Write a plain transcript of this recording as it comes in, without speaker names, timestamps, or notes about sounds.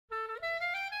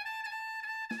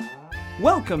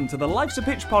Welcome to the Life's a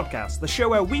Pitch podcast, the show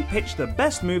where we pitch the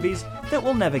best movies that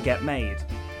will never get made.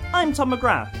 I'm Tom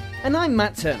McGrath. And I'm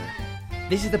Matt Turner.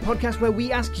 This is the podcast where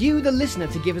we ask you, the listener,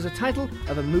 to give us a title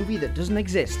of a movie that doesn't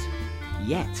exist.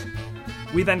 Yet.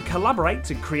 We then collaborate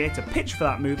to create a pitch for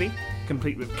that movie,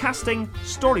 complete with casting,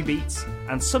 story beats,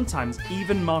 and sometimes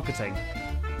even marketing.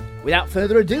 Without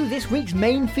further ado, this week's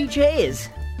main feature is...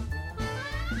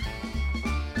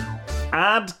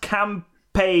 Ad campaign.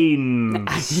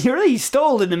 You really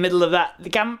stalled in the middle of that. The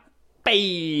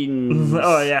campaign.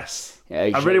 Oh, yes. Yeah,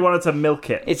 I really wanted to milk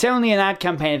it. It's only an ad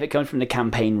campaign if it comes from the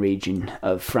Campaign region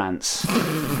of France.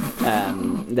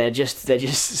 They're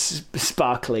just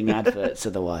sparkling adverts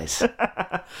otherwise.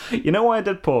 You know why I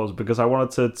did pause? Because I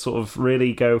wanted to sort of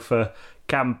really go for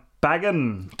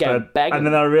Campagen. And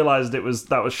then I realised that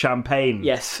was champagne.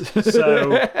 Yes.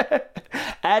 So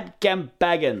ad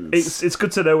campagons. it's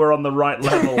good to know we're on the right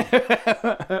level.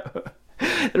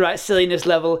 The right silliness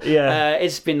level. Yeah.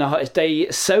 It's been the hottest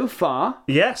day so far.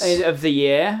 Yes. Of the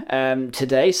year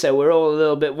today, so we're all a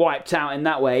little bit wiped out in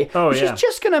that way. Oh, which yeah. is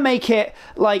just going to make it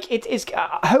like it's.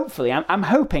 Hopefully, I'm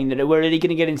hoping that we're really going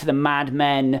to get into the Mad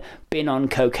Men been on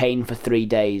cocaine for 3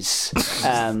 days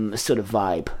sort of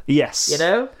vibe. Yes. You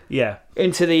know. Yeah.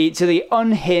 Into the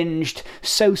unhinged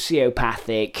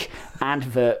sociopathic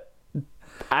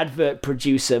advert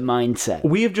producer mindset.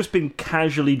 We have just been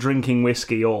casually drinking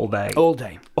whiskey all day. All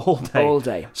day.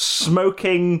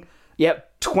 Smoking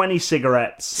 20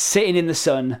 cigarettes. Sitting in the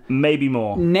sun. Maybe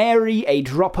more. Nary a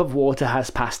drop of water has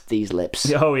passed these lips.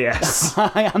 Oh, yes.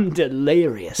 I am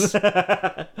delirious.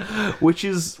 Which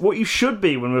is what you should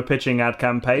be when we're pitching ad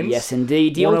campaigns. Yes,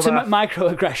 indeed. The ultimate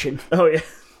microaggression. Oh, yeah.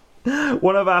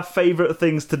 One of our favourite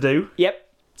things to do. Yep.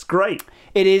 It's great.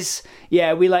 It is,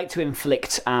 yeah, we've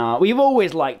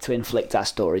always liked to inflict our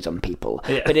stories on people.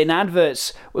 Yeah. But in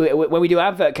adverts, when we do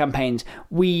advert campaigns,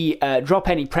 we drop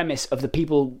any premise of the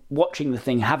people watching the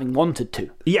thing having wanted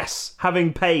to. Yes,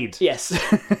 having paid. Yes.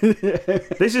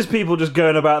 This is people just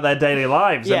going about their daily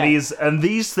lives, yeah. and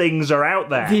these things are out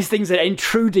there. These things are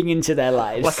intruding into their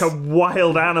lives. Like a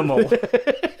wild animal.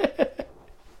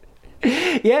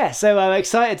 Yeah, so I'm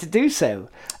excited to do so.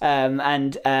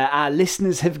 And our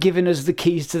listeners have given us the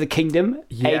keys to the kingdom,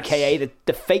 yes. aka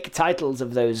the fake titles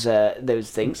of those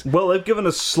things. Well, they've given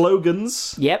us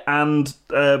slogans, yep. and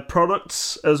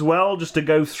products as well, just to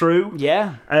go through.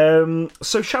 Yeah.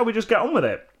 So shall we just get on with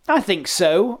it? I think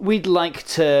so. We'd like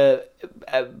to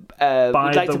buy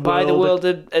the world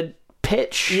a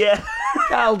pitch. Yeah.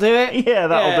 That'll do it. Yeah,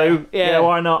 that'll do. Yeah,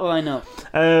 why not? Why not?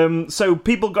 So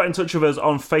people got in touch with us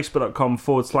on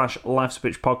facebook.com/Life's a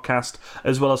Pitch podcast,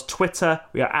 as well as Twitter.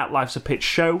 We are at Life's a Pitch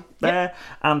show there, yep.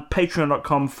 And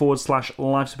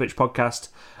patreon.com/Life's a Pitch podcast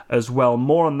as well.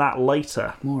 More on that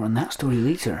later. More on that story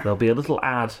later. There'll be a little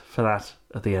ad for that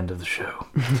at the end of the show.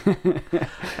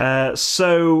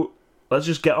 So let's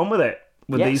just get on with it.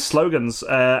 With yes. these slogans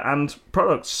and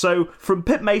products. So, from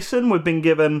Pip Mason, we've been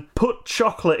given, put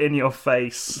chocolate in your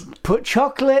face. Put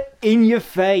chocolate in your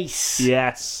face.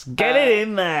 Yes. Get it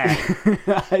in there.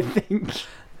 I think...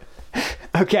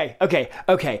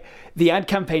 Okay. The ad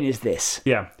campaign is this.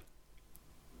 Yeah.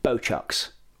 Bochocks.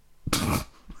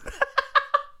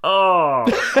 Oh.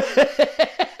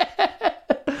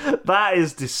 That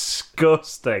is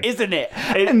disgusting. Isn't it?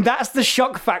 And that's the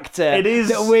shock factor it is.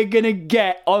 That we're going to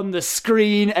get on the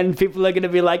screen, and people are going to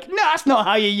be like, no, that's not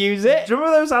how you use it. Do you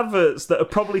remember those adverts that are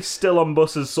probably still on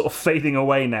buses sort of fading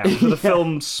away now for the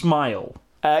film Smile?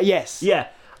 Yes. Yeah.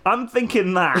 I'm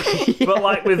thinking that, yeah. But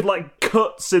like with like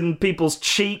cuts in people's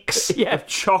cheeks, yeah. Of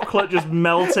chocolate just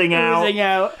melting out,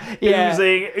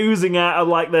 oozing out of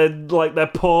like their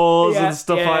pores, yeah. And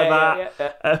stuff like that.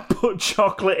 Yeah. Put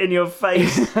chocolate in your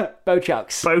face.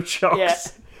 Bochocks. Yeah.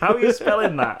 How are you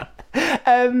spelling that?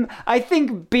 I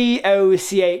think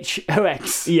Bochos.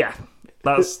 Yeah.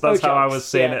 That's Bochocks, how I was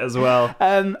seeing it as well.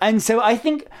 And so I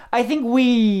think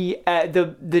we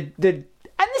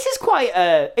and this is quite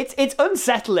it's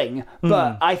unsettling,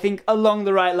 but I think along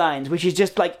the right lines, which is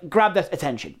just like grab that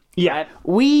attention. Yeah,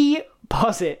 we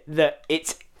posit that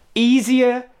it's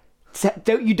easier.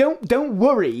 Don't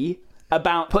worry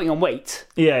about putting on weight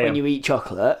when you eat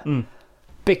chocolate,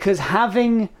 because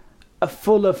having a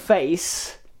fuller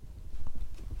face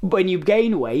when you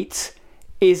gain weight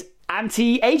is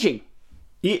anti-aging.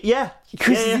 Yeah,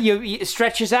 because it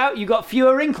stretches out. You got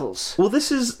fewer wrinkles. Well,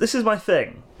 this is my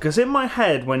thing. Because in my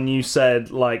head, when you said,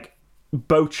 like,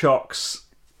 Bochocks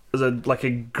as a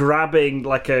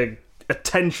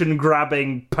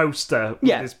attention-grabbing poster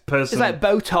with this person... It's like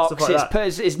Botox,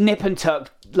 like it's nip and tuck,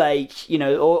 like, you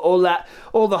know,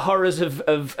 all the horrors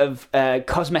of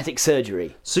cosmetic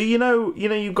surgery. So, you know,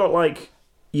 you've got, like,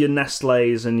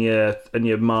 Nestle's and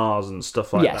your Mars and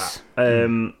stuff like that.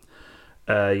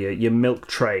 Your milk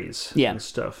trays and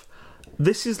stuff.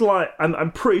 This is like,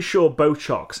 I'm pretty sure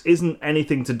Botox isn't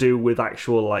anything to do with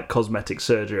actual like cosmetic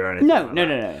surgery or anything.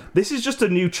 No. This is just a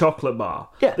new chocolate bar.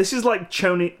 Yeah. This is like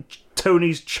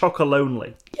Tony's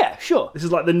Chocolonely. Yeah, sure. This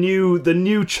is like the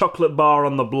new chocolate bar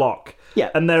on the block.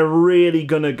 Yeah. And they're really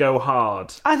gonna go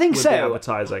hard. I think with so. The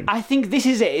advertising. I think this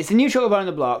is it. It's the new chocolate bar on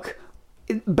the block.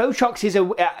 Botox is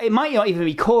it might not even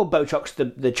be called Botox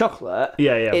the chocolate.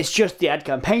 Yeah. It's just the ad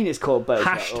campaign is called Botox.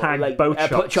 Hashtag Botox.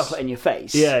 Put chocolate in your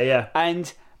face. Yeah.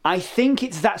 And I think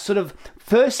it's that sort of,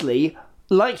 firstly,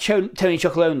 like Tony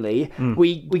Chocolonely,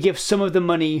 we give some of the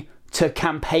money to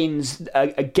campaigns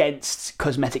against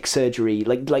cosmetic surgery,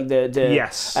 like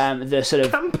the sort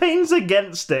of campaigns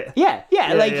against it. Yeah.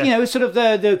 You know, sort of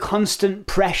the constant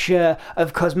pressure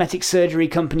of cosmetic surgery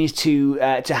companies to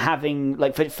having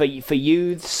like for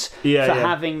youths,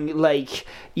 having like,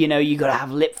 you know, you got to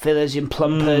have lip fillers and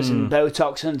plumpers and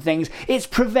Botox and things. It's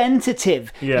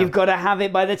preventative. Yeah. You've got to have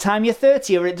it by the time you're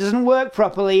 30 or it doesn't work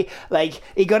properly. Like,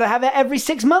 you got to have it every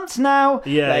 6 months now.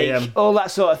 All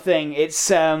that sort of thing.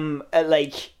 It's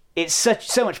it's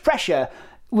so much pressure.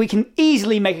 We can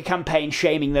easily make a campaign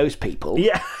shaming those people.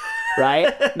 Yeah.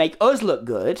 Right? Make us look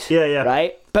good. Yeah.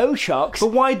 Right? Botox.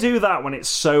 But why do that when it's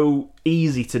so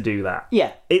easy to do that?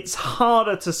 Yeah. It's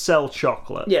harder to sell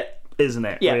chocolate. Yeah. Isn't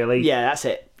it, yeah, really? Yeah, that's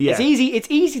it. Yeah. It's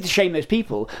easy to shame those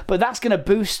people, but that's going to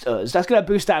boost us. That's going to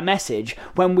boost our message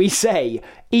when we say,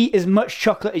 eat as much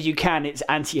chocolate as you can, it's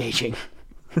anti-aging.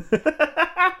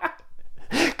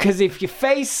 Because if your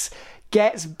face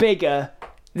gets bigger,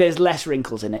 there's less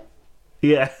wrinkles in it.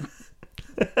 Yeah.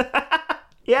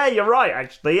 Yeah, you're right,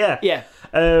 actually, yeah. Yeah.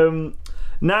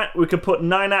 Now we could put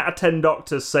 9 out of 10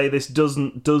 doctors say this does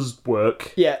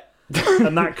work. Yeah.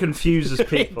 And that confuses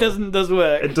people. It does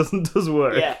work. It does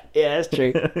work. Yeah, that's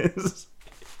true.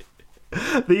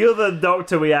 The other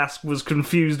doctor we asked was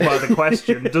confused by the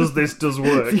question, does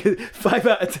work? 5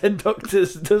 out of 10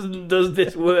 doctors does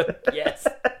this work? Yes.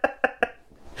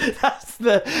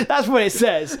 That's what it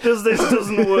says.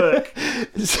 Doesn't work.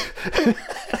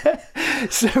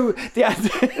 So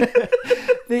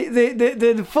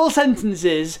the full sentence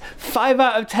is 5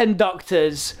 out of 10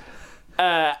 doctors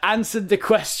answered the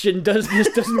question,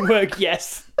 doesn't work?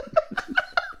 Yes.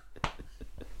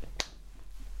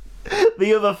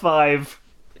 The other 5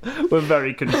 were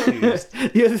very confused.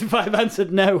 The other 5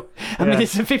 answered no. I mean,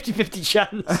 it's a 50-50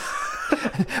 chance.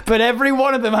 But every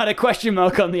one of them had a question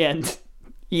mark on the end.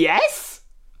 Yes?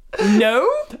 No?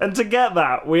 And to get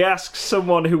that, we asked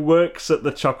someone who works at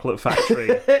the chocolate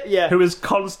factory, who is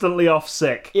constantly off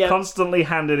sick, constantly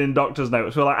handing in doctor's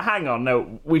notes. We're like, hang on,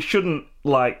 no, we shouldn't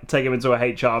like take him into a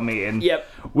HR meeting. Yep.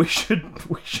 We should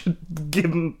give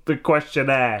them the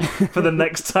questionnaire for the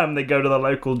next time they go to the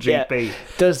local GP. Yeah.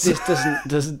 Does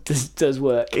this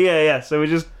work? Yeah. So we're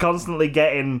just constantly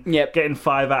getting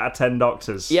 5 out of 10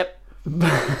 doctors. Yep. You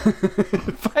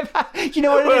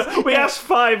know what it is? We asked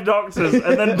 5 doctors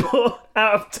and then put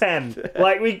out of 10.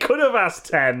 Like, we could have asked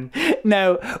 10.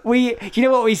 No, you know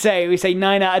what we say? We say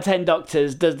 9 out of 10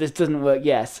 doctors doesn't work,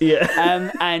 yes.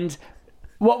 Yeah. And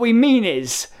what we mean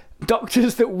is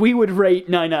doctors that we would rate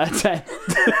 9 out of 10.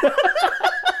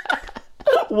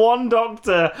 One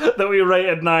doctor that we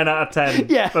rated 9 out of 10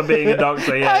 for being a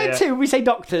doctor. Yeah. 2, we say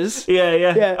doctors.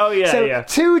 Yeah. Oh, yeah, so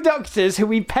 2 doctors who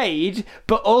we paid,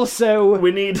 but also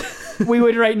we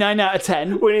would rate 9 out of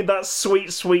 10. We need that sweet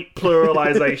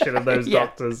pluralization of those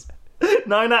doctors.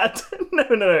 9 out of 10?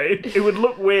 No. It would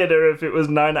look weirder if it was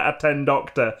 9 out of 10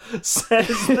 doctor says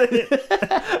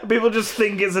that. People just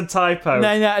think it's a typo.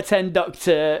 9 out of 10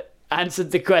 doctor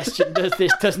answered the question,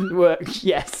 doesn't work?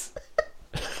 Yes.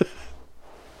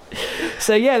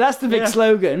 So that's the big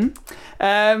slogan.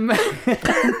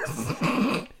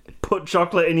 Put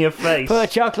chocolate in your face. Put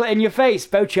chocolate in your face.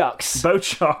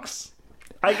 Botox.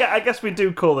 I guess we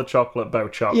do call the chocolate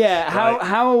Botox. Yeah. Right?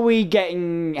 How are we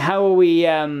getting? Who are we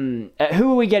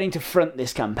getting to front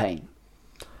this campaign?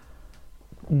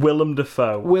 Willem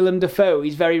Dafoe.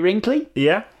 He's very wrinkly.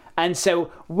 Yeah. And so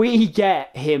we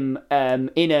get him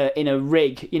in a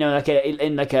rig, you know, like a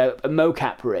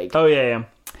mocap rig. Oh yeah.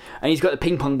 And he's got the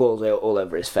ping pong balls all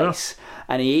over his face. Oh.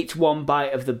 And he eats one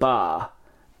bite of the bar,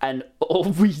 and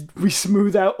we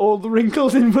smooth out all the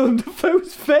wrinkles in Willem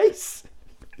Dafoe's face.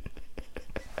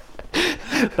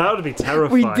 That would be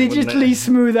terrifying. We digitally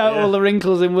smooth out all the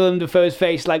wrinkles in Willem Dafoe's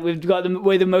face, like we've got them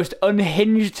with the most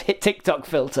unhinged TikTok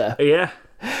filter. Yeah.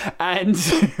 And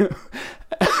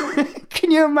can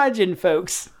you imagine,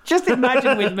 folks? Just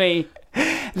imagine with me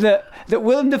that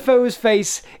Willem Dafoe's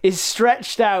face is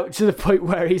stretched out to the point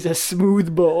where he's a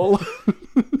smooth ball.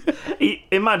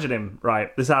 imagine him,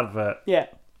 right? This advert. Yeah.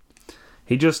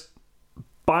 He just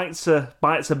bites a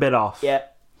bit off. Yeah.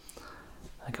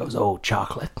 And goes, "Oh,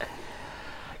 chocolate.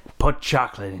 Put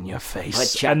chocolate in your face."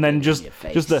 Put chocolate and then in just your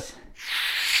face. just the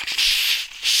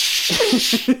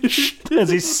as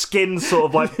his skin sort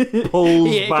of like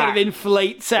pulls it back. kind of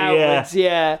inflates outwards.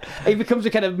 Yeah. He becomes a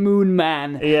kind of moon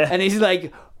man. Yeah. And he's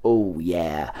like, "Oh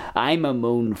yeah, I'm a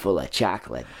moon full of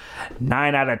chocolate.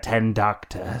 9 out of 10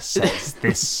 doctor says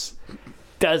this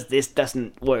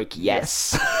doesn't work.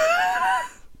 Yes."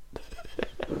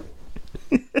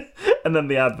 And then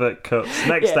the advert cuts.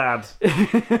 Next ad.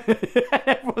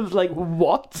 Everyone's like,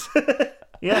 "What?"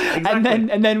 Yeah,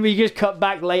 exactly. And then we just cut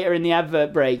back later in the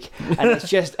advert break, and it's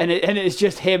just it's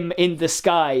just him in the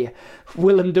sky,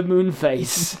 Willem de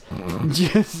Moonface,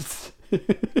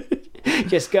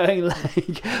 just going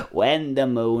like, "When the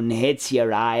moon hits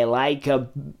your eye like a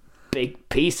big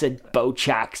piece of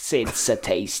Bochaks, it's a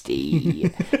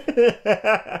tasty."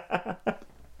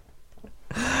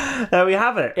 There we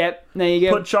have it. Yep, there you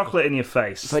go. Put chocolate in your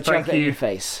face. Put chocolate in your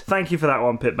face. Thank you for that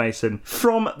one, Pip Mason.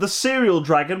 From the Cereal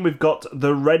Dragon, we've got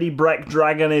the Ready Brek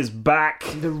Dragon is back.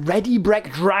 The Ready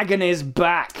Brek Dragon is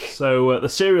back. So, the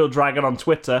Cereal Dragon on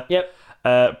Twitter.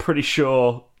 Yep. Pretty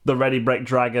sure the Ready Brek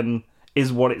Dragon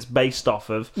is what it's based off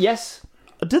of. Yes.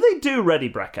 Do they do Ready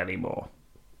Brek anymore?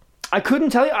 I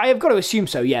couldn't tell you. I have got to assume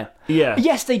so, yeah. Yeah.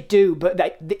 Yes, they do, but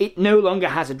it no longer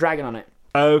has a dragon on it.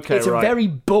 Okay, it's a very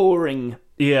boring...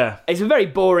 Yeah. It's a very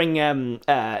boring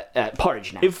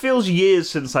porridge now. It feels years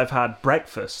since I've had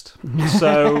breakfast.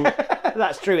 So...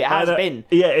 That's true, it has been.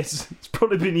 Yeah, it's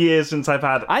probably been years since I've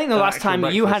had I think the last time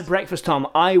you had breakfast, Tom,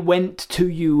 I went to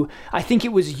you... I think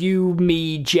it was you,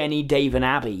 me, Jenny, Dave and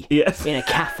Abby. Yes. In a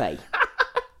cafe.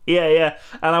 Yeah.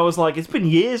 And I was like, it's been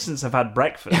years since I've had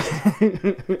breakfast.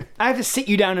 I have to sit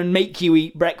you down and make you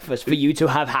eat breakfast for you to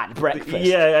have had breakfast.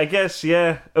 Yeah, I guess,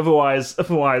 yeah. Otherwise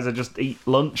I just eat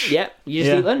lunch. Yeah, you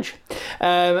just eat lunch.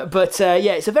 But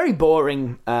it's a very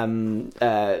boring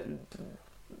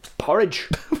porridge.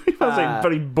 That's a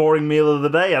very boring meal of the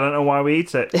day. I don't know why we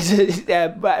eat it.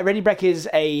 Ready Brek is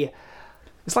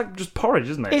It's like just porridge,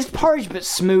 isn't it? It's porridge, but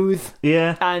smooth.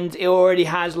 Yeah. And it already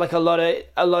has like a lot of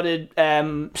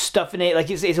stuff in it. Like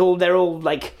they're all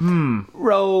like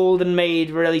rolled and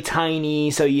made really tiny.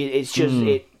 So it's just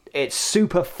it's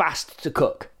super fast to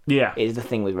cook. Yeah. Is the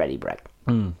thing with Ready Brek.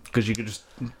 Because you could just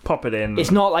pop it in.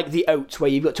 It's not like the oats where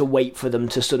you've got to wait for them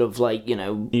to sort of like,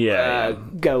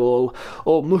 go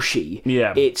all mushy.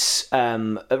 Yeah. It's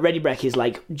Ready Brek is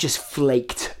like just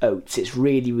flaked oats. It's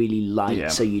really, really light. Yeah.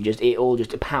 So it all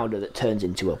just a powder that turns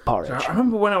into a porridge. I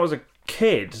remember when I was a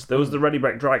kid, there was the Ready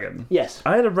Brek Dragon. Yes.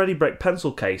 I had a Ready Brek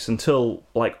pencil case until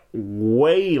like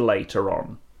way later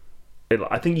on.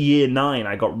 I think year 9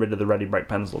 I got rid of the Ready Brek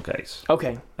pencil case.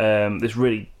 Okay. This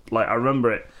really, like, I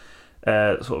remember it.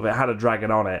 It had a dragon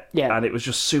on it, and it was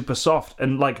just super soft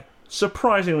and like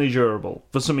surprisingly durable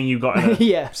for something you got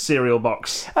in a cereal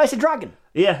box. Oh, it's a dragon.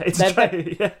 Yeah, it's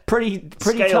pretty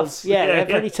Scales. tough. Yeah, they're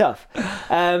pretty tough.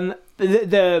 Then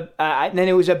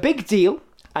it was a big deal,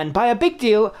 and by a big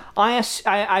deal, I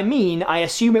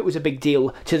assume it was a big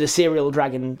deal to the Cereal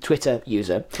Dragon Twitter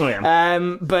user. Oh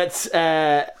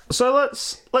yeah. So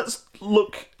let's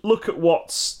look at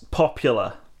what's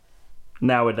popular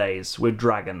nowadays with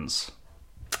dragons.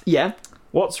 Yeah.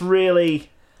 What's really...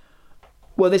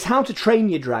 Well, there's How to Train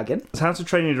Your Dragon. There's How to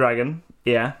Train Your Dragon,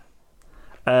 yeah.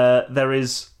 There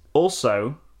is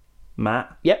also,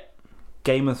 Matt... Yep.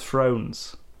 Game of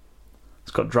Thrones.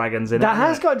 It's got dragons in it. That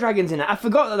has got dragons in it. I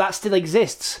forgot that still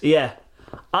exists. Yeah.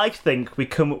 I think we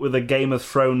come up with a Game of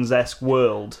Thrones-esque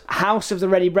world. House of the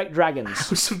Ready Brek Dragons.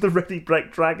 House of the Ready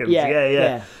Brek Dragons.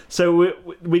 Yeah. So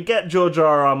we get George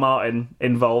R.R. Martin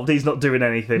involved. He's not doing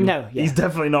anything. No, yeah. He's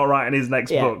definitely not writing his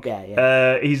next book.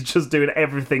 Yeah. He's just doing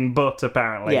everything but,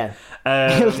 apparently. Yeah.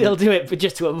 He'll do it, but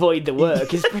just to avoid the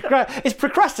work. It's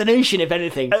procrastination, if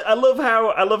anything. I love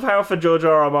how for George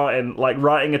R.R. Martin, like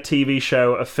writing a TV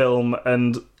show, a film,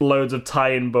 and loads of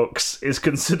tie-in books is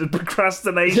considered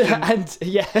procrastination. And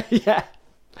yeah.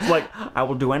 It's like, I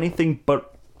will do anything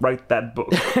but write that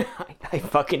book. I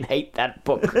fucking hate that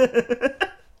book.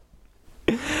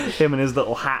 Him and his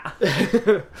little hat.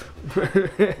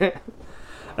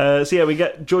 So yeah, we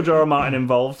get George R.R. Martin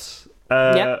involved.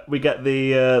 We get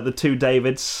the two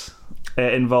Davids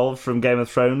involved from Game of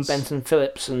Thrones. Benson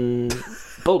Phillips and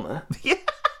Bulmer. Yeah.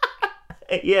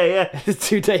 The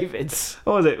two Davids.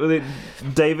 What was it? Was it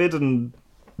David and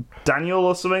Daniel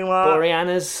or something like that?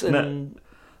 Boreanaz and... No.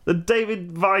 The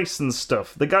David Weiss and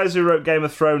stuff. The guys who wrote Game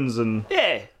of Thrones and...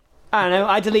 Yeah. I don't know.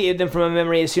 I deleted them from my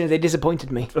memory as soon as they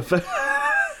disappointed me.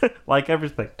 Like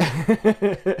everything.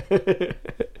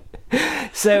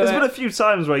 So there's been a few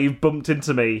times where you've bumped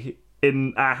into me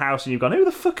in our house and you've gone, who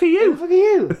the fuck are you? Who the fuck are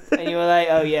you? And you were like,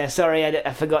 oh yeah, sorry,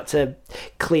 I forgot to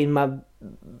clean my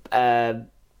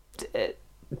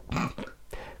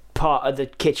part of the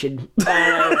kitchen.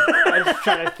 I was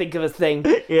trying to think of a thing.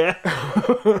 Yeah.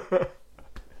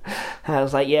 I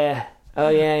was like, yeah. Oh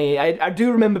yeah. I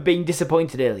do remember being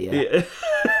disappointed earlier. Yeah.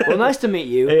 Well, nice to meet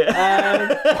you.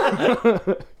 Yeah.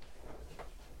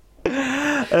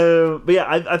 But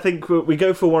yeah, I think we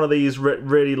go for one of these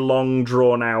really long,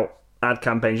 drawn out ad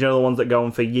campaigns. You know, the ones that go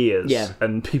on for years,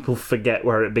 and people forget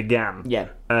where it began. Yeah.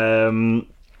 And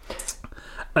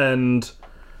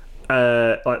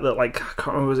like I can't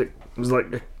remember, it was like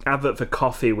an advert for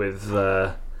coffee with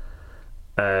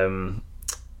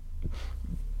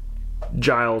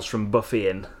Giles from Buffy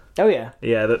in. Oh yeah.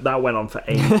 Yeah, that went on for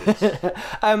ages.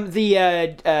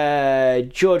 The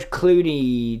George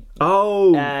Clooney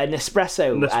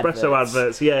Nespresso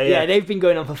adverts. Yeah. Yeah, they've been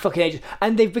going on for fucking ages,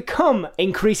 and they've become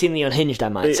increasingly unhinged, I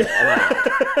might say.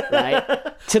 Right?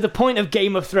 To the point of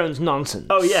Game of Thrones nonsense.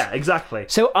 Oh yeah, exactly.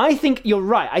 So I think you're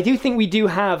right. I do think we do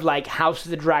have like House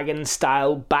of the Dragon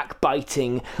style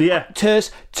backbiting,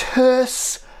 terse,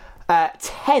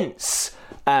 tense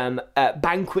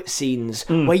banquet scenes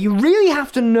where you really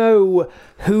have to know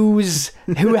who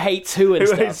hates who and who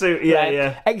stuff. Hates who,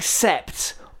 yeah.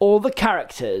 Except all the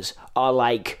characters are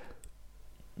like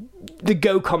the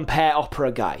Go Compare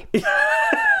opera guy.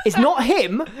 It's not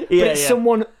him, but it's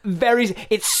someone very...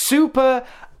 It's super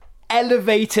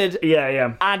elevated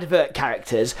advert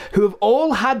characters who have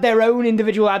all had their own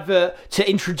individual advert to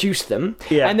introduce them,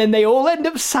 and then they all end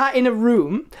up sat in a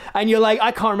room, and you're like,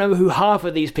 I can't remember who half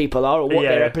of these people are or what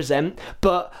they represent,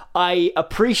 but I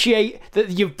appreciate that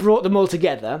you've brought them all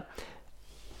together.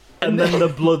 And then the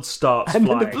blood starts flying.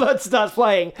 And then the blood starts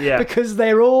flying because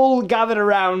they're all gathered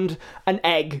around an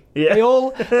egg. Yeah. They all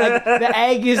the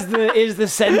egg is the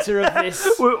center of this.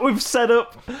 We've set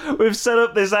up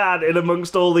this ad in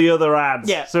amongst all the other ads.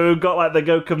 Yeah. So we've got like the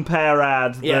Go Compare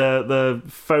ad, the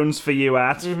Phones for You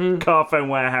ad, Car Phone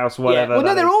Warehouse, whatever. Well,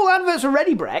 no, they're all adverts for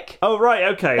Ready Brek. Oh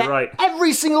right, okay, right.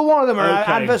 Every single one of them are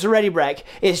adverts for Ready Brek.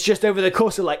 It's just over the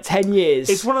course of like 10 years.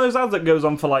 It's one of those ads that goes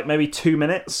on for like maybe 2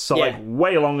 minutes, so like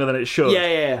way longer than it should.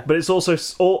 Yeah. But it's also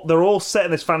they're all set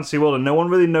in this fancy world, and no one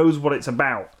really knows what it's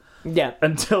about. Yeah.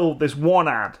 Until this one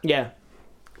ad.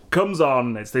 Comes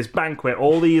on. It's this banquet.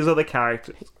 All these other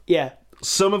characters. Yeah.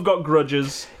 Some have got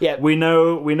grudges. Yeah. We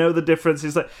know the difference.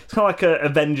 It's kind of like a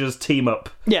Avengers team up.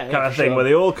 Kind of thing where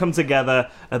they all come together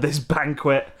at this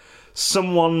banquet.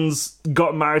 Someone's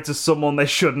got married to someone they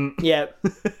shouldn't. Yeah.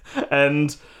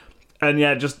 and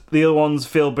just the other ones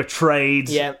feel betrayed.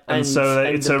 Yeah, and so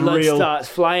it's the a blood real starts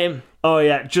flying. Oh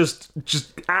yeah, just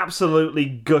absolutely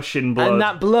gushing blood. And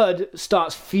that blood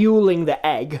starts fueling the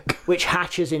egg, which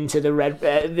hatches into the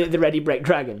Ready Brek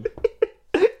dragon.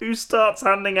 Who starts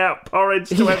handing out porridge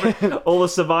to all the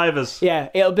survivors? Yeah,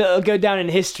 it'll go down in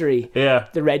history. Yeah,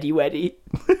 the Ready Weddy.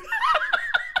 The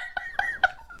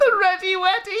Ready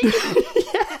Weddy.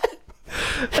 Yeah.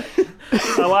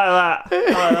 I like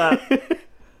that.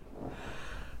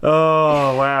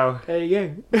 Oh wow! There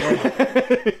you go.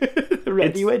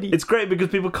 Ready, ready. It's great because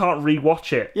people can't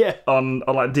rewatch it. On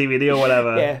like DVD or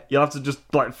whatever. Yeah. You'll have to just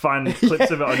like find clips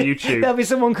of it on YouTube. There'll be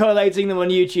someone collating them on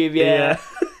YouTube. Yeah.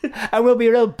 And we'll be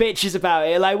real bitches about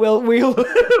it. Like we'll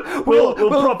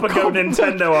proper go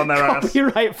Nintendo on their ass.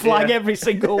 Copyright flag every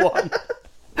single one.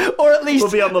 Or at least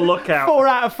we'll be on the lookout. 4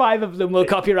 out of 5 of them will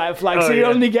copyright flag, so you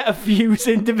only get a few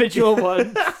individual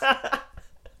ones.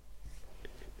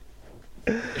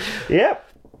 Yep,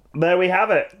 there we have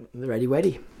it. The Ready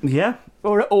Weddy. Yeah,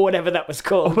 or whatever that was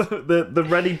called. the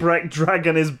Ready Brek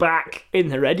dragon is back in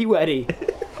the Ready Weddy.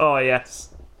 Oh yes.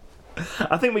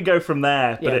 I think we go from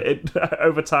there, but it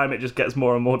over time it just gets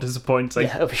more and more disappointing.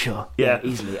 Yeah, for sure. Yeah,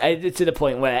 easily. To the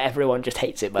point where everyone just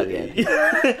hates it by the end.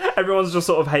 Everyone's just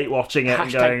sort of hate watching it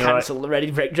and going, cancel the Ready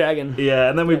Brek Dragon. Yeah,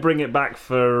 and then we bring it back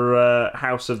for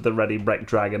House of the Ready Brek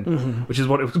Dragon, which is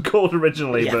what it was called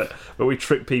originally, but we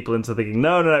tricked people into thinking,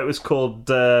 no, it was called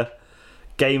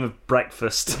Game of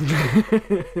Breakfast.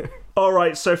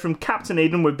 Alright, so from Captain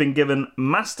Eden we've been given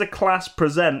Masterclass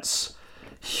Presents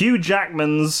Hugh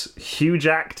Jackman's Huge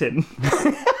Acting.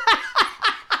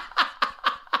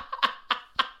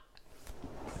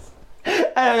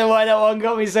 I don't know why that one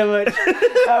got me so much.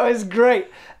 That was great.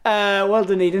 Well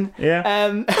done, Eden.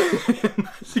 Yeah.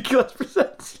 Masterclass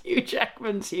presents Hugh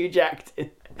Jackman's Huge Acting.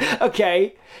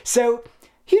 Okay, so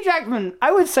Hugh Jackman,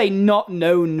 I would say not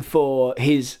known for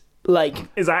his acting.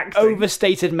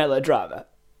 Overstated melodrama.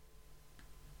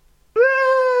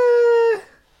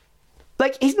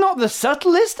 Like, he's not the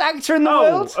subtlest actor in the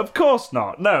world. Of course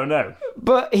not. No.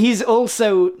 But he's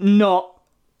also not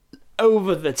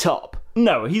over the top.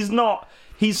 No, he's not.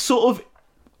 He's sort of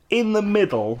in the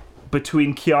middle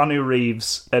between Keanu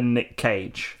Reeves and Nick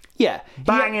Cage. Yeah.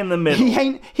 Bang in the middle.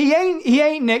 He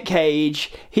ain't Nick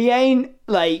Cage. He ain't,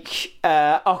 like,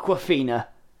 Aquafina.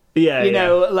 Yeah, you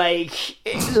know, like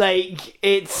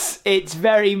it's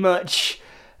very much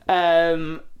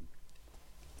normal.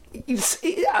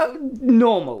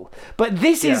 But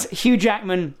this is Hugh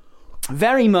Jackman,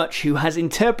 very much who has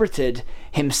interpreted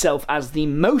himself as the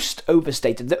most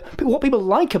overstated. What people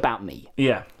like about me,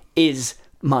 is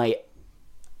my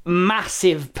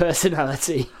massive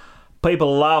personality.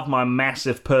 People love my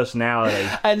massive personality,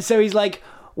 and so he's like,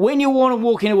 when you want to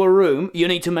walk into a room, you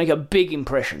need to make a big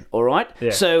impression, all right?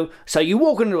 Yeah. So you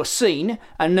walk into a scene,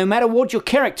 and no matter what your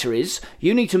character is,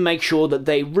 you need to make sure that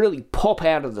they really pop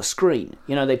out of the screen.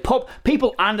 You know, they pop.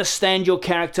 People understand your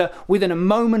character within a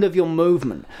moment of your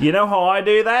movement. You know how I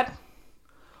do that?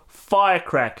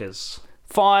 Firecrackers.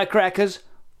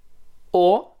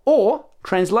 Or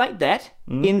translate that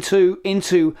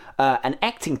into an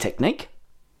acting technique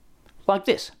like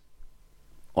this.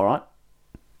 All right?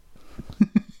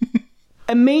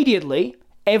 Immediately,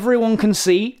 everyone can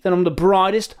see that I'm the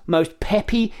brightest, most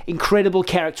peppy, incredible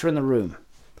character in the room.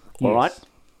 All right?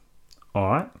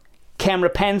 All right. Camera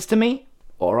pans to me.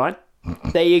 All right.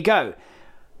 There you go.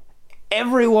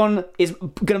 Everyone is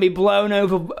going to be blown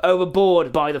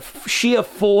overboard by the sheer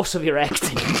force of your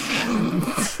acting.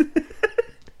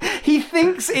 He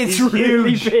thinks it's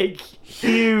really big.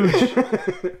 Huge.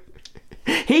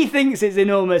 He thinks it's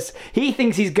enormous. He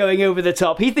thinks he's going over the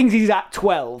top. He thinks he's at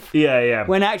 12. Yeah.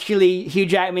 When actually, Hugh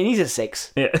Jackman, he's a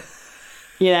 6. Yeah.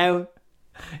 You know?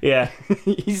 Yeah.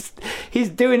 He's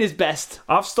doing his best.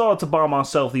 I've started to buy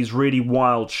myself these really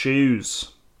wild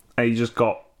shoes. And you just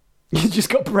got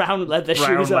brown leather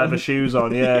shoes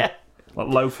on, yeah. Like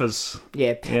loafers.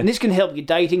 Yeah. And this can help your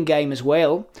dating game as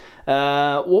well.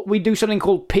 We do something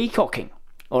called peacocking.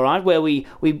 All right, where we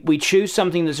choose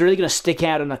something that's really going to stick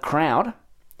out in a crowd.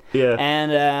 Yeah.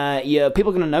 And people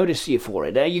are going to notice you for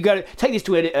it. You go take this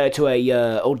to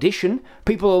a audition.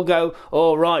 People will go,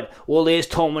 "Oh right, well there's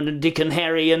Tom and Dick and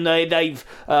Harry, and they've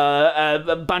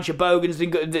a bunch of bogans.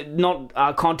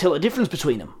 Can't tell the difference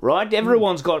between them, right?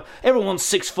 Everyone's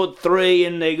 6'3"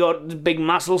 and they got big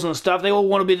muscles and stuff. They all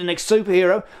want to be the next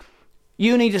superhero.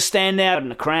 You need to stand out in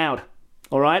the crowd.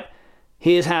 All right,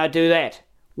 here's how I do that.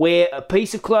 Wear a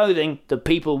piece of clothing that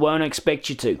people won't expect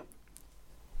you to.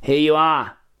 Here you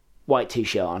are, white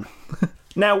t-shirt on."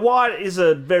 Now, white is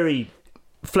a very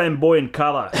flamboyant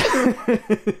colour.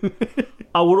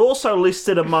 I would also list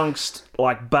it amongst,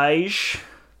 like, beige,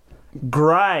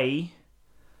 grey,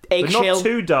 eggshell, but not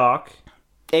too dark.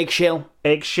 Eggshell.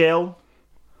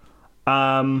 A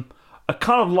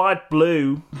kind of light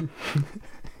blue.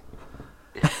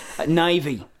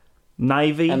 Navy.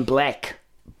 And black.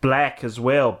 Black as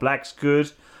well. Black's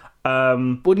good.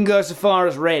 Wouldn't go so far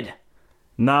as red.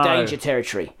 No. Danger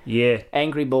territory. Yeah.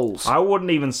 Angry bulls. I wouldn't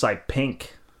even say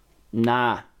pink.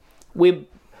 Nah.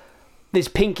 There's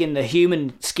pink in the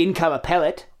human skin colour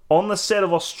palette. On the set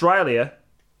of Australia,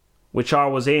 which I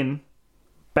was in,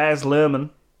 Baz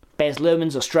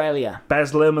Luhrmann's Australia,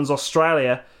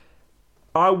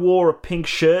 I wore a pink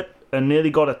shirt and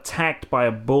nearly got attacked by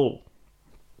a bull.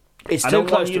 It's too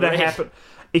close to red.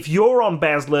 If you're on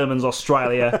Baz Luhrmann's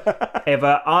Australia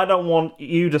ever, I don't want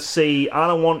you to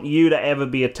ever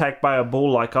be attacked by a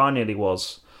bull like I nearly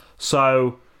was.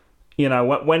 So, you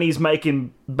know, when he's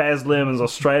making Baz Luhrmann's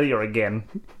Australia again,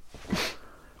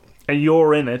 and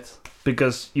you're in it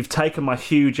because you've taken my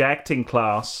huge acting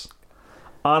class,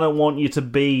 I don't want you to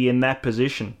be in that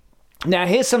position. Now,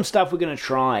 here's some stuff we're going to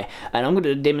try, and I'm going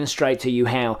to demonstrate to you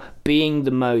how being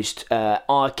the most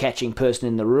eye-catching person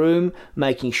in the room,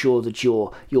 making sure that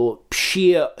your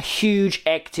sheer, huge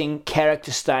acting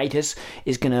character status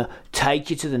is going to take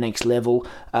you to the next level,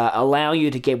 allow you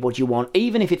to get what you want,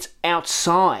 even if it's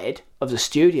outside of the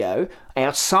studio,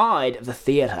 outside of the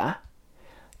theatre.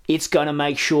 It's going to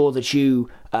make sure that you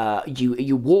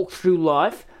walk through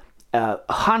life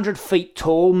 100 feet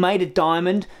tall, made of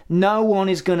diamond. No one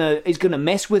is gonna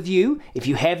mess with you if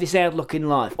you have this outlook in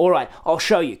life. All right, I'll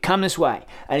show you. Come this way.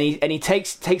 And he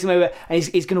takes him over, and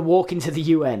he's gonna walk into the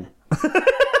UN.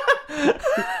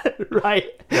 Right.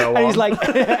 And he's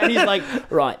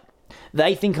like, right.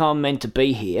 They think I'm meant to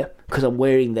be here because I'm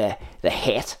wearing the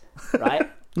hat, right?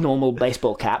 Normal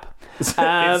baseball cap. It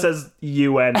says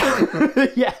UN.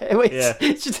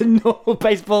 It's just a normal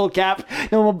baseball cap,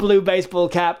 normal blue baseball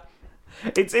cap.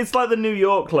 It's like the New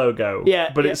York logo,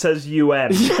 but it says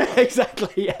UN. Yeah, exactly,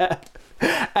 yeah.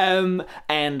 and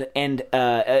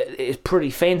it's pretty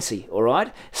fancy, all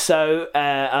right? So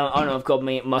I know I've got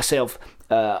myself.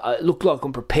 I look like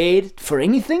I'm prepared for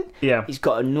anything. Yeah. He's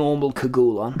got a normal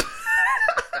cagoule on.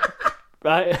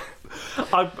 Right?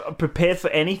 I'm prepared for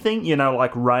anything,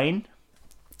 like rain.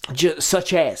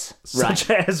 Such as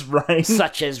rain.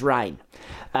 Such as rain.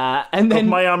 And then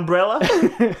my umbrella,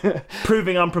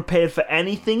 proving I'm prepared for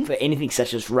anything. For anything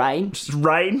such as rain. Just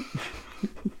rain.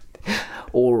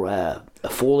 Or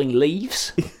falling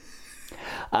leaves.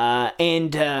 All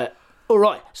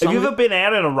right. So Have you ever been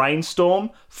out in a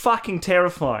rainstorm? Fucking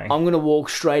terrifying. I'm going to walk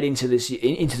straight into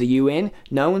the UN.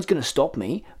 No one's going to stop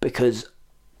me because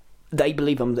they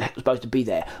believe I'm supposed to be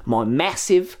there. My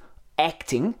massive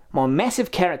acting, my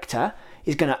massive character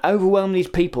is going to overwhelm these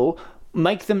people,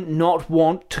 make them not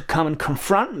want to come and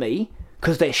confront me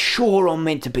because they're sure I'm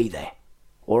meant to be there.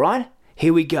 All right?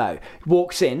 Here we go.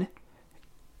 Walks in.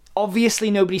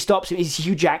 Obviously, nobody stops him. It's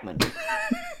Hugh Jackman.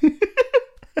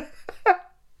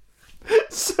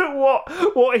 So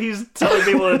what he's telling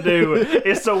people to do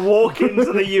is to walk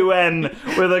into the UN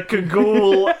with a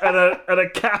cagoule and a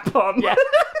cap on. Yeah.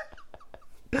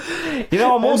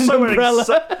 I'm also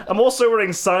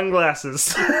wearing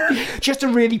sunglasses. Just to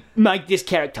really make this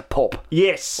character pop.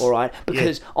 Yes. All right?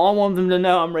 Because I want them to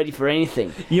know I'm ready for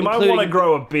anything. You might want to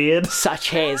grow a beard.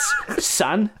 Such as,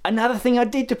 son, another thing I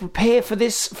did to prepare for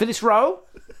this role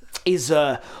is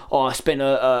I spent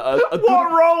a good...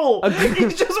 What role?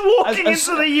 He's just walking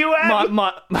into the UN.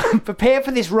 My prepare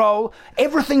for this role.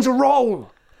 Everything's a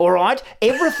role. All right?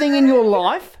 Everything in your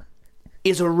life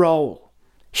is a role.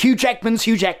 Hugh Jackman's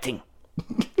Hugh acting.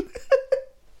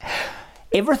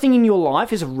 Everything in your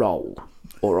life is a role,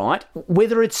 all right?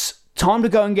 Whether it's time to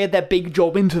go and get that big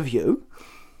job interview,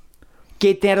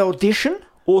 get that audition.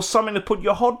 Or something to put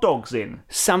your hot dogs in.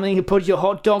 Something to put your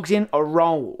hot dogs in, a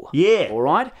role. Yeah. All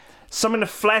right? Something to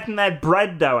flatten that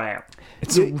bread dough out.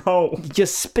 It's a role.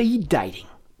 Just speed dating,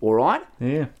 all right?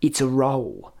 Yeah. It's a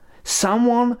role.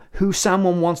 Someone who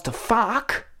someone wants to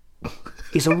fuck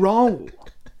is a role.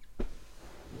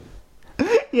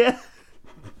 Yeah.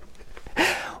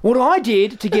 What I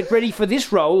did to get ready for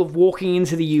this role of walking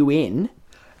into the UN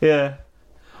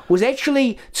was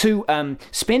actually to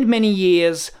spend many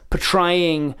years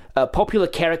portraying popular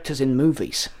characters in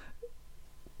movies.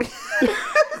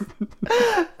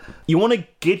 You want to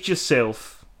get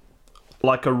yourself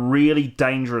like a really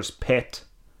dangerous pet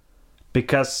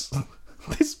because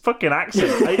this fucking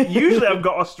accent. Usually I've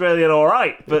got Australian all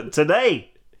right, but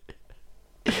today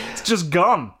it's just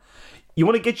gone. You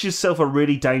want to get yourself a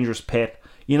really dangerous pet.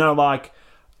 Like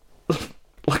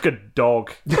a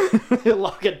dog.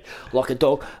 like a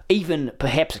dog. Even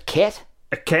perhaps a cat.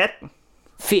 A cat?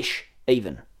 Fish,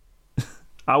 even.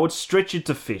 I would stretch it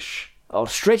to fish. I'll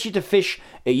stretch it to fish.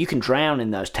 You can drown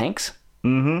in those tanks.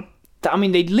 Mm-hmm. I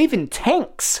mean, they live in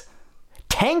tanks.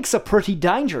 Tanks are pretty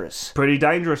dangerous. Pretty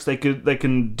dangerous. They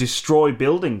can destroy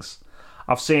buildings.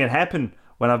 I've seen it happen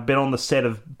when I've been on the set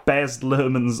of Baz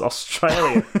Luhrmann's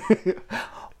Australia.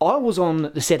 I was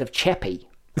on the set of Chappie.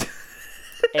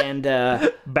 And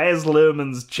Baz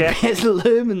Luhrmann's Chappie. Baz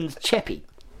Luhrmann's Chappie.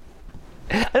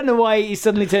 I don't know why he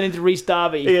suddenly turned into Rhys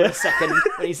Darby for a second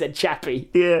when he said Chappie.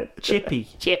 Yeah, Chippy.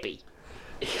 Chappie.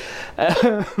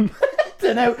 I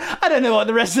don't know what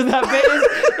the rest of that bit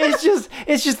is.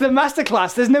 It's just the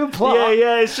masterclass. There's no plot.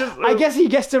 Yeah. It's just. I guess he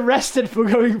gets arrested for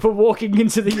walking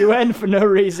into the UN for no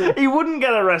reason. He wouldn't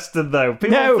get arrested though.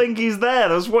 People think he's there.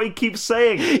 That's what he keeps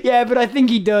saying. Yeah, but I think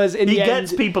he does. He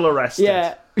gets people arrested.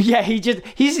 Yeah.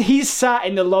 He's sat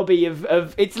in the lobby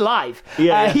of it's live.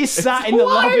 Yeah, he's sat in the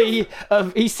lobby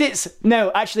of. He sits.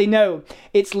 No, actually no.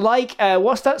 It's like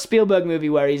what's that Spielberg movie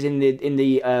where he's in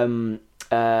the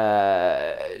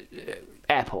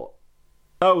airport?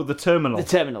 Oh, The Terminal. The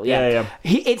Terminal, yeah.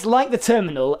 It's like The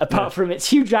Terminal, apart from it's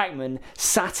Hugh Jackman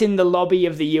sat in the lobby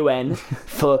of the UN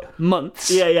for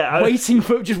months. Waiting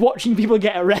for, just watching people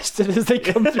get arrested as they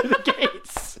come through the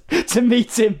gates to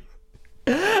meet him.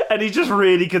 And he's just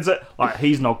really concerned. Like,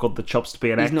 he's not got the chops to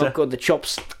be an actor. He's not got the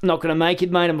chops. Not going to make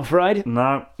it, mate, I'm afraid.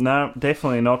 No,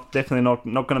 definitely not. Definitely not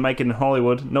going to make it in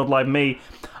Hollywood. Not like me.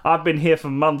 I've been here for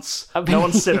months. No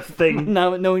one said a thing.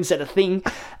 No one said a thing.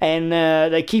 And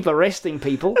they keep arresting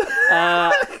people.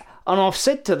 And I've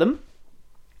said to them,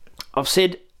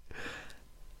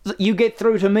 you get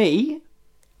through to me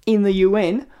in the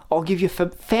UN, I'll give you a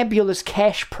fabulous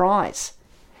cash prize.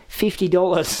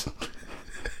 $50.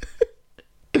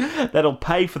 That'll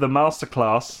pay for the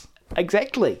masterclass.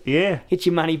 Exactly. Yeah. Get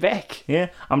your money back. Yeah.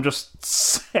 I'm just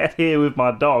sat here with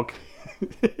my dog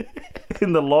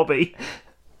in the lobby.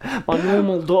 My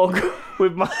normal dog.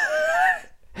 With my...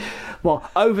 Well,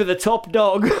 over-the-top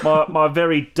dog. my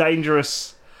very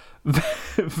dangerous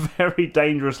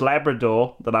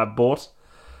Labrador that I bought.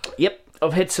 Yep,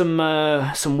 I've had some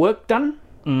work done.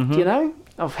 Mm-hmm. You know,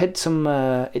 I've had some.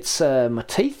 It's my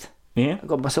teeth. Yeah, I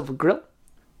got myself a grill.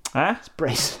 Ah, it's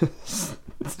braces.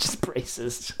 It's just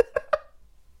braces.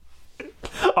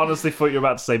 Honestly, thought you were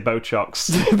about to say Botox.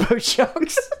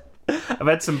 Botox. I've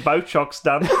had some Botox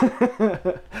done.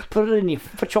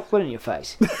 Put chocolate in your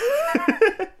face.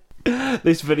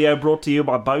 This video brought to you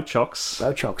by Botox.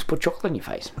 Botox, put chocolate in your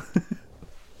face.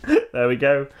 There we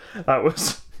go. That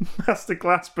was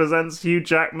Masterclass presents Hugh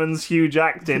Jackman's huge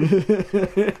acting.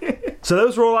 So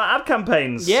those were all our ad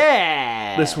campaigns.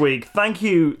 Yeah. This week. Thank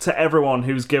you to everyone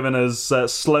who's given us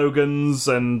slogans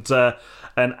and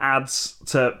ads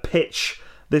to pitch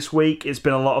this week. It's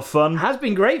been a lot of fun. It has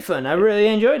been great fun. I really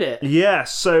enjoyed it. Yeah,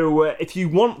 so if you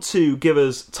want to give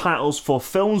us titles for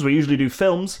films, we usually do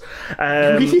films.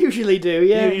 We usually do,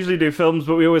 yeah. We usually do films,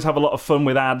 but we always have a lot of fun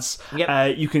with ads.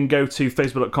 Yep. You can go to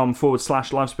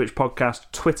facebook.com/Life's a Pitch Podcast,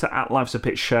 Twitter @Life's a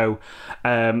Pitch Show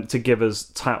to give us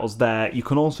titles there. You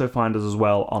can also find us as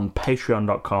well on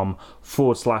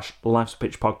patreon.com/Life's a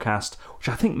Pitch Podcast, which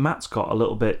I think Matt's got a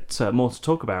little bit more to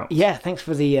talk about. Yeah, thanks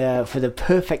for the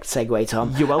perfect segue,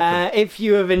 Tom. You're welcome. If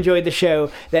you have enjoyed the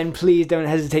show, then please don't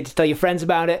hesitate to tell your friends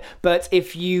about it. But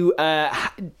if you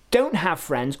don't have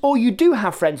friends, or you do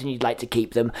have friends and you'd like to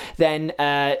keep them, then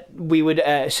we would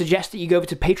suggest that you go over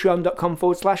to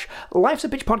patreon.com/Life's a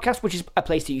Pitch Podcast, which is a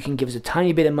place that you can give us a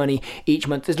tiny bit of money each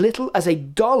month. As little as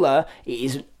 $1. It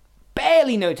is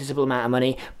barely noticeable amount of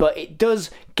money, but it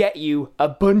does get you a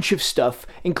bunch of stuff,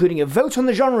 including a vote on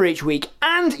the genre each week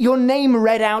and your name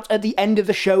read out at the end of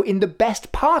the show in the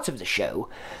best part of the show,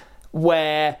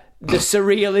 where the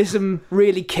surrealism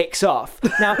really kicks off.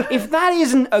 Now, if that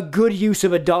isn't a good use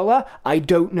of $1, I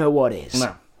don't know what is.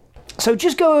 No. So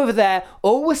just go over there.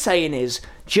 All we're saying is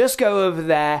just go over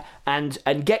there and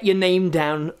get your name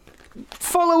down.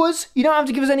 Follow us. You don't have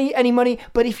to give us any money,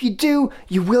 but if you do,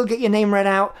 you will get your name read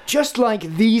out, just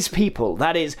like these people.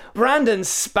 That is Brandon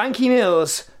Spanky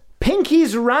Mills,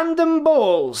 Pinky's Random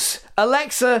Balls,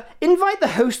 Alexa, invite the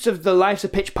hosts of the Life's a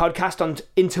Pitch podcast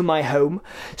into my home,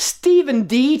 Stephen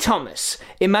D. Thomas,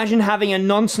 imagine having a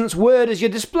nonsense word as your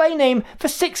display name for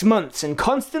 6 months and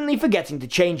constantly forgetting to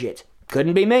change it.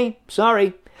 Couldn't be me,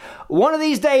 sorry. One of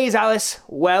these days, Alice,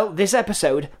 well, this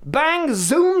episode, bang,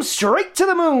 zoom straight to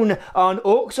the moon on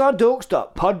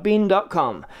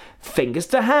orcsordorks.podbean.com. Fingers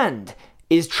to hand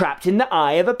is trapped in the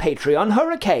eye of a Patreon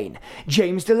hurricane.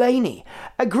 James Delaney.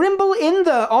 A Grimble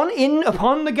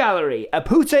upon the gallery. A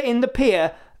Pooter in the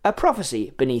pier. A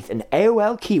prophecy beneath an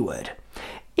AOL keyword.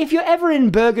 If you're ever in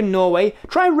Bergen, Norway,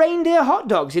 try reindeer hot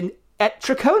dogs at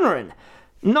Traconeren.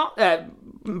 Not,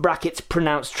 brackets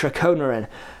pronounced Traconeren.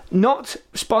 Not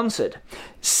sponsored.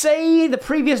 Say the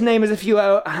previous name as if you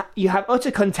have utter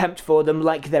contempt for them,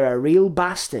 like they're a real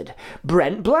bastard.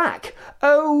 Brent Black.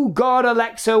 Oh God,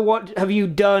 Alexa, what have you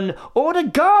done? Order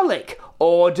garlic.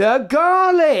 Order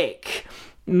garlic.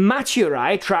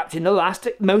 Maturai trapped in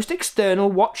the most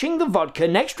external, watching the vodka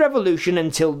next revolution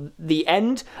until the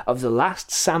end of the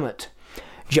last summit.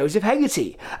 Joseph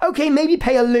Hegarty. Okay, maybe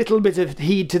pay a little bit of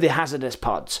heed to the hazardous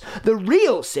pods. The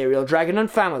real cereal dragon and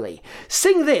family.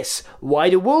 Sing this. Why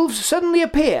do wolves suddenly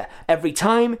appear every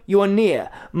time you are near?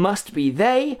 Must be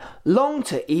they long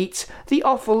to eat the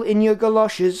offal in your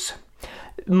galoshes.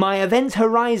 My event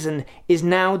horizon is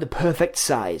now the perfect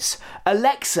size.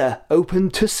 Alexa, open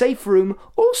to safe room.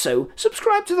 Also,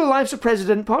 subscribe to the Life's a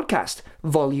President podcast.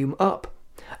 Volume up.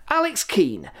 Alex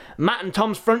Keane. Matt and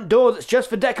Tom's front door that's just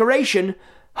for decoration.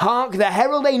 Hark the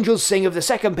herald angels sing of the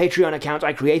second Patreon account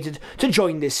I created to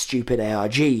join this stupid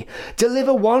ARG.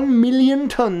 Deliver 1 million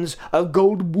tons of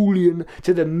gold bullion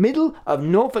to the middle of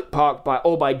Norfolk Park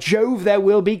by Jove there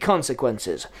will be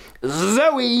consequences.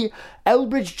 Zoe!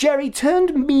 Elbridge Jerry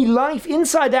turned me life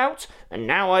inside out, and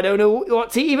now I don't know what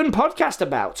to even podcast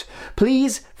about.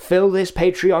 Please fill this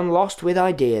Patreon lost with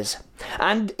ideas.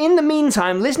 And in the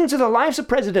meantime, listen to the Life's a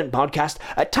President podcast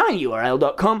at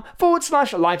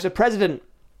tinyurl.com/Life's a President.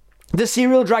 The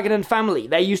Serial Dragon and Family.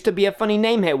 There used to be a funny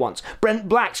name here once. Brent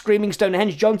Black, Screaming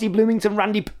Stonehenge, John T. Bloomington,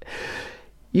 Randy...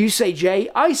 You say J,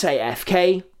 I say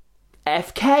FK.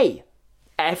 FK.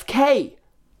 FK.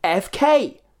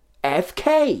 FK.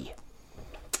 FK.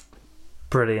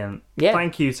 Brilliant. Yeah.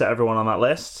 Thank you to everyone on that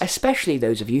list. Especially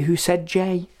those of you who said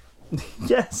J.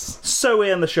 Yes. So we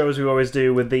end the show as we always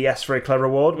do with the Yes Very Clever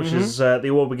Award, which is the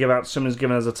award we give out to someone who's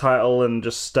given us a title and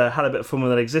just had a bit of fun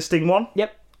with an existing one.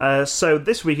 Yep. So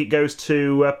this week it goes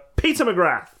to Peter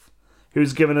McGrath,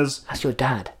 who's given us... That's your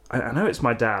dad. I know it's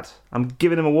my dad. I'm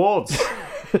giving him awards.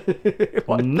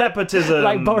 Nepotism.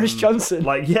 Like Boris Johnson.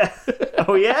 Like, yeah.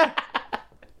 Oh, yeah?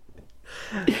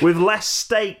 With less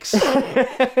stakes.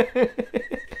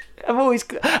 I've always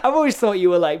thought you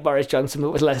were like Boris Johnson,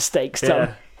 but with less stakes, Tom.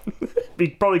 Yeah. He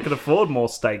probably could afford more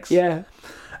stakes. Yeah.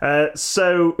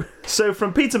 So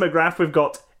from Peter McGrath, we've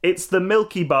got It's the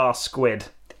Milky Bar Squid.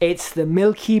 It's the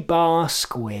Milky Bar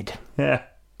Squid. Yeah.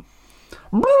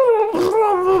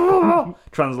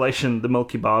 Translation, the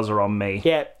Milky Bars are on me.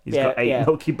 Yeah. He's got 8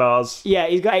 Milky Bars. Yeah,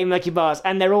 he's got 8 Milky Bars,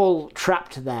 and they're all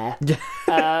trapped there.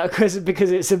 Because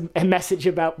it's a message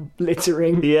about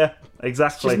littering. Yeah,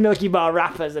 exactly. Just Milky Bar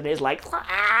wrappers, and it's like,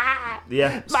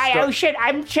 yeah, my ocean,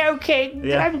 I'm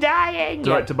choking, I'm dying.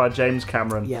 Directed by James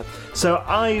Cameron. Yep. So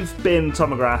I've been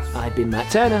Tom McGrath. I've been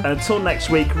Matt Turner. And until next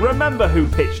week, remember who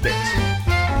pitched it.